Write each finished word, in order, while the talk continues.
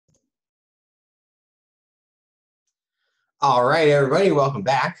All right, everybody, welcome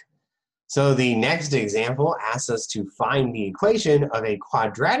back. So the next example asks us to find the equation of a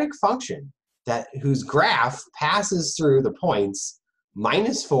quadratic function whose graph passes through the points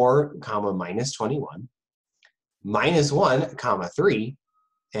 -4, -21, -1, 3,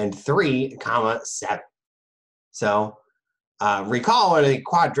 and 3, 7. So recall what a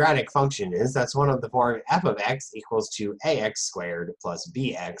quadratic function is. That's one of the form f of x equals to ax squared plus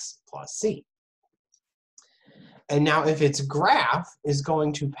bx plus c. And now if its graph is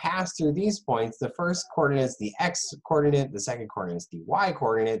going to pass through these points, the first coordinate is the x coordinate, the second coordinate is the y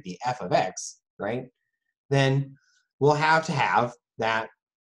coordinate, the f of x, right? Then we'll have to have that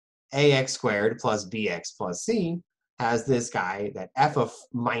ax squared plus bx plus c has this guy that f of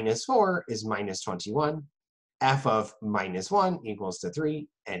 -4 is -21, f of -1 equals to 3,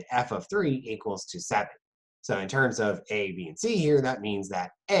 and f of 3 equals to 7. So in terms of A, B, and C here, that means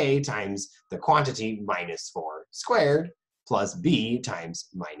that A times the quantity -4 squared plus B times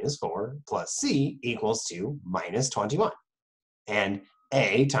 -4 plus C equals to -21. And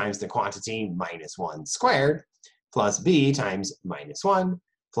A times the quantity -1 squared plus B times -1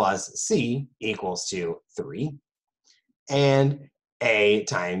 plus C equals to 3. And A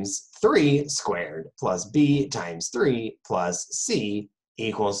times 3 squared plus B times 3 plus C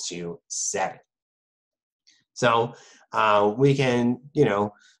equals to 7. So we can,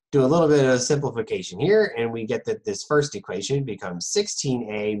 do a little bit of simplification here, and we get that this first equation becomes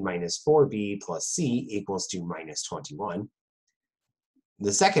 16a minus 4b plus c equals to -21.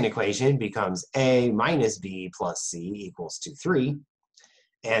 The second equation becomes a minus b plus c equals to 3.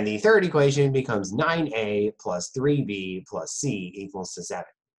 And the third equation becomes 9a plus 3b plus c equals to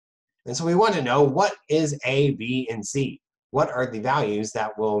 7. And so we want to know, what is a, b, and c? What are the values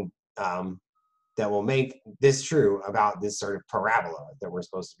that will make this true about this sort of parabola that we're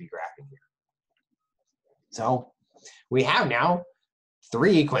supposed to be graphing here? So we have now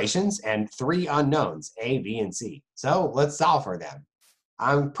 3 equations and 3 unknowns, a, b, and c. So let's solve for them.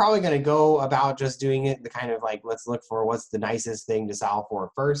 I'm probably going to go about just doing it the kind of like, let's look for what's the nicest thing to solve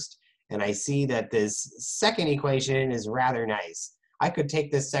for first. And I see that this second equation is rather nice. I could take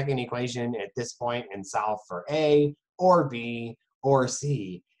this second equation at this point and solve for a or b or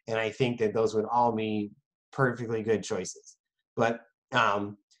c. And I think that those would all be perfectly good choices. But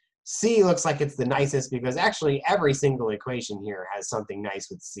C looks like it's the nicest because actually every single equation here has something nice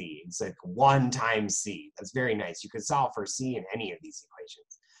with C. It's like 1 times C. That's very nice. You could solve for C in any of these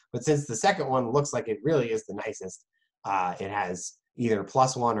equations. But since the second one looks like it really is the nicest, it has either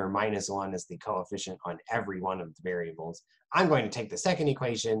 +1 or -1 as the coefficient on every one of the variables. I'm going to take the second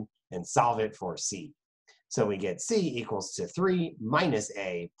equation and solve it for C. So we get C equals to 3 minus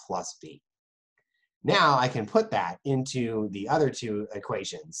A plus B. Now I can put that into the other 2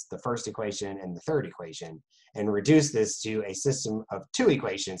 equations, the first equation and the third equation, and reduce this to a system of 2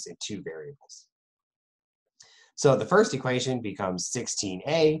 equations in 2 variables. So the first equation becomes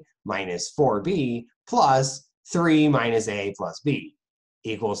 16a minus 4b plus 3 minus a plus b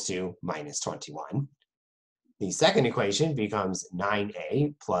equals to -21. The second equation becomes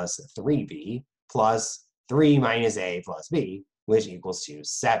 9a plus 3b plus 3 minus a plus b, which equals to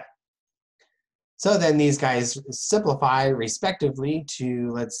 7. So then these guys simplify respectively to,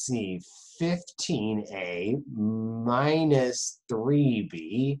 let's see, 15a minus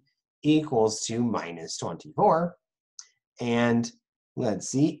 3b equals to -24. And let's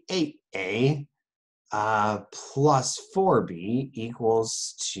see, 8a plus 4b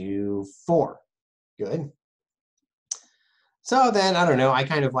equals to 4. Good. So then, I don't know, I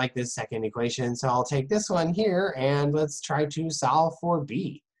kind of like this second equation, so I'll take this one here and let's try to solve for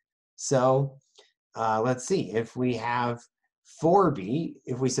b. So let's see, if we have 4b,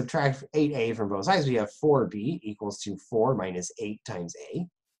 if we subtract 8a from both sides, we have 4b equals to 4 minus 8 times a.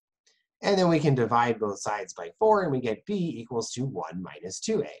 And then we can divide both sides by 4, and we get b equals to 1 minus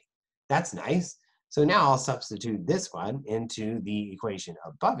 2a. That's nice. So now I'll substitute this one into the equation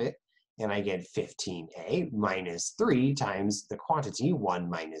above it, and I get 15a minus 3 times the quantity 1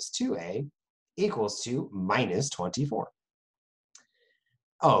 minus 2a equals to -24.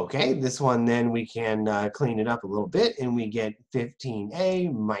 Okay, this one then we can clean it up a little bit, and we get 15a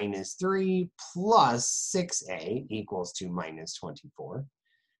minus 3 plus 6a equals to -24.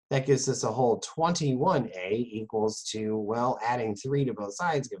 That gives us a whole 21a equals to, well, adding 3 to both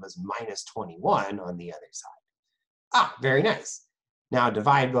sides give us -21 on the other side. Ah, very nice. Now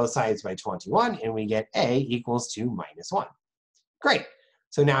divide both sides by 21, and we get a equals to -1. Great.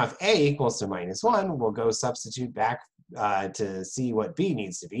 So now if a equals to -1, we'll go substitute back to see what b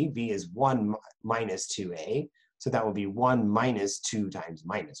needs to be. B is 1 minus 2a, so that will be 1 minus 2 times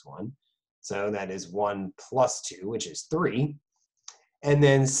 -1. So that is 1 plus 2, which is 3. And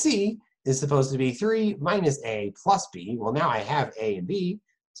then C is supposed to be 3 minus A plus B. Well, now I have A and B,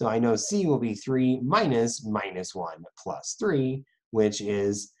 so I know C will be 3 minus minus 1 plus 3, which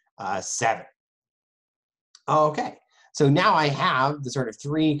is 7. Okay, so now I have the sort of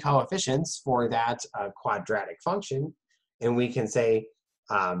 3 coefficients for that quadratic function, and we can say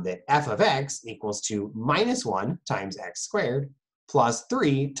that f of x equals to minus 1 times x squared plus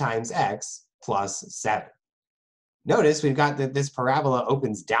 3 times x plus 7. Notice we've got that this parabola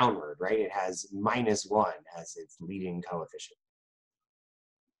opens downward, right? It has minus 1 as its leading coefficient.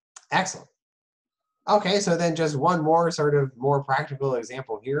 Excellent. Okay, so then just one more sort of more practical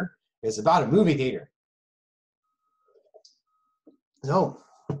example here is about a movie theater. So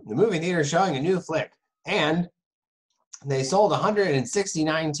the movie theater is showing a new flick, and they sold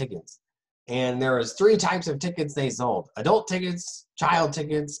 169 tickets. And there was 3 types of tickets they sold: adult tickets, child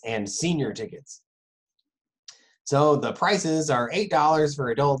tickets, and senior tickets. So the prices are $8 for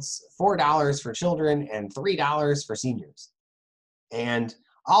adults, $4 for children, and $3 for seniors. And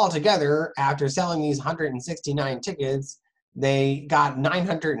altogether, after selling these 169 tickets, they got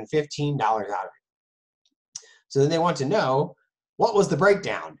 $915 out of it. So then they want to know, what was the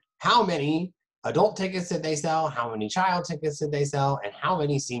breakdown? How many adult tickets did they sell? How many child tickets did they sell? And how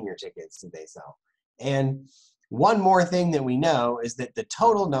many senior tickets did they sell? And one more thing that we know is that the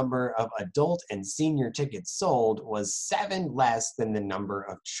total number of adult and senior tickets sold was 7 less than the number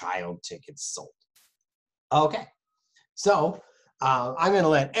of child tickets sold. Okay, so I'm going to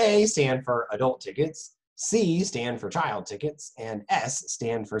let A stand for adult tickets, C stand for child tickets, and S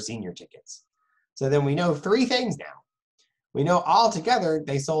stand for senior tickets. So then we know 3 things now. We know altogether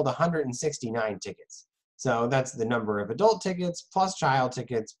they sold 169 tickets. So that's the number of adult tickets plus child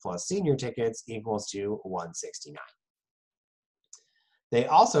tickets plus senior tickets equals to 169. They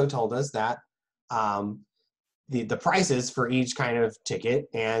also told us that the prices for each kind of ticket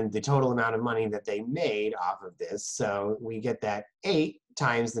and the total amount of money that they made off of this. So we get that 8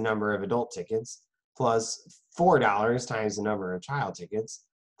 times the number of adult tickets plus $4 times the number of child tickets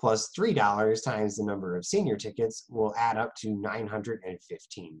plus $3 times the number of senior tickets will add up to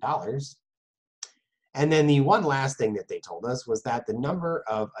 $915. And then the one last thing that they told us was that the number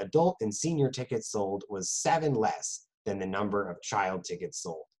of adult and senior tickets sold was 7 less than the number of child tickets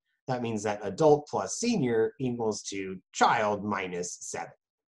sold. That means that adult plus senior equals to child minus 7.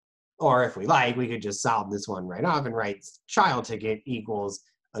 Or if we like, we could just solve this one right off and write child ticket equals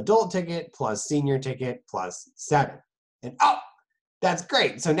adult ticket plus senior ticket plus 7. And oh, that's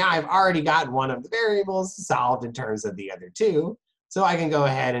great. So now I've already got one of the variables solved in terms of the other 2. So I can go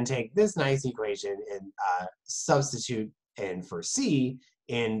ahead and take this nice equation and substitute in for C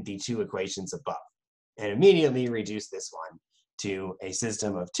in the 2 equations above, and immediately reduce this one to a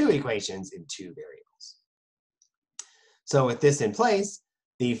system of 2 equations in 2 variables. So with this in place,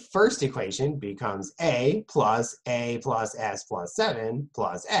 the first equation becomes A plus S plus 7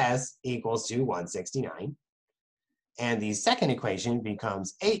 plus S equals to 169. And the second equation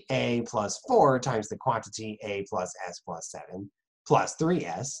becomes 8A plus 4 times the quantity A plus S plus 7 plus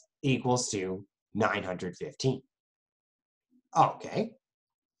 3S equals to 915. Okay,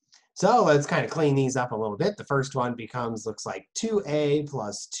 so let's kind of clean these up a little bit. The first one looks like 2A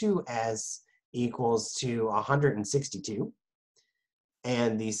plus 2S equals to 162.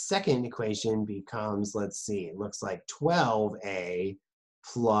 And the second equation becomes, let's see, it looks like 12A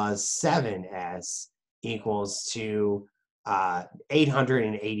plus 7S equals to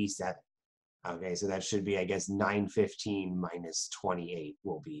 887. Okay, so that should be, I guess, 915 minus 28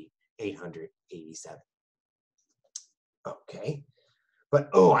 will be 887. Okay, but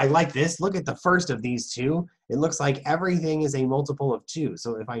oh, I like this. Look at the first of these 2. It looks like everything is a multiple of 2.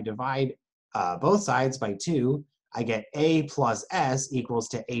 So if I divide both sides by 2, I get A plus S equals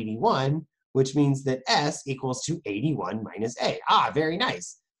to 81, which means that S equals to 81 minus A. Ah, very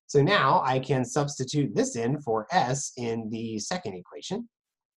nice. So now I can substitute this in for S in the second equation.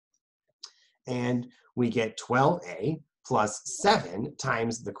 And we get 12A plus 7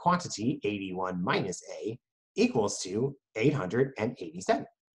 times the quantity 81 minus A equals to 887.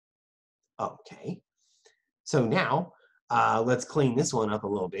 Okay, so now let's clean this one up a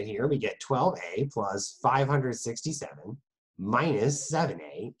little bit here. We get 12A plus 567 minus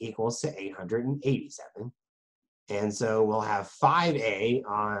 7A equals to 887. And so we'll have 5A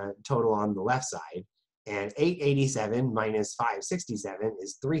total on the left side, and 887 minus 567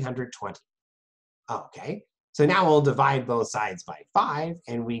 is 320. Okay, so now we'll divide both sides by 5,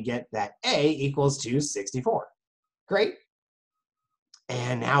 and we get that A equals to 64. Great.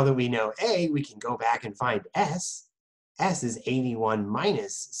 And now that we know A, we can go back and find S. S is 81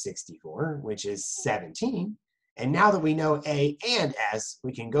 minus 64, which is 17. And now that we know A and S,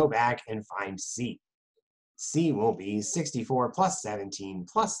 we can go back and find C. C will be 64 plus 17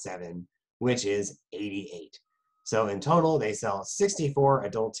 plus 7, which is 88. So in total, they sell 64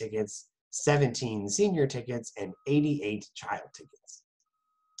 adult tickets, 17 senior tickets, and 88 child tickets.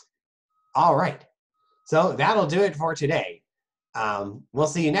 All right, so that'll do it for today. We'll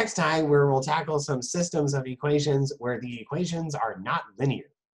see you next time where we'll tackle some systems of equations where the equations are not linear.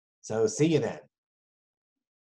 So see you then.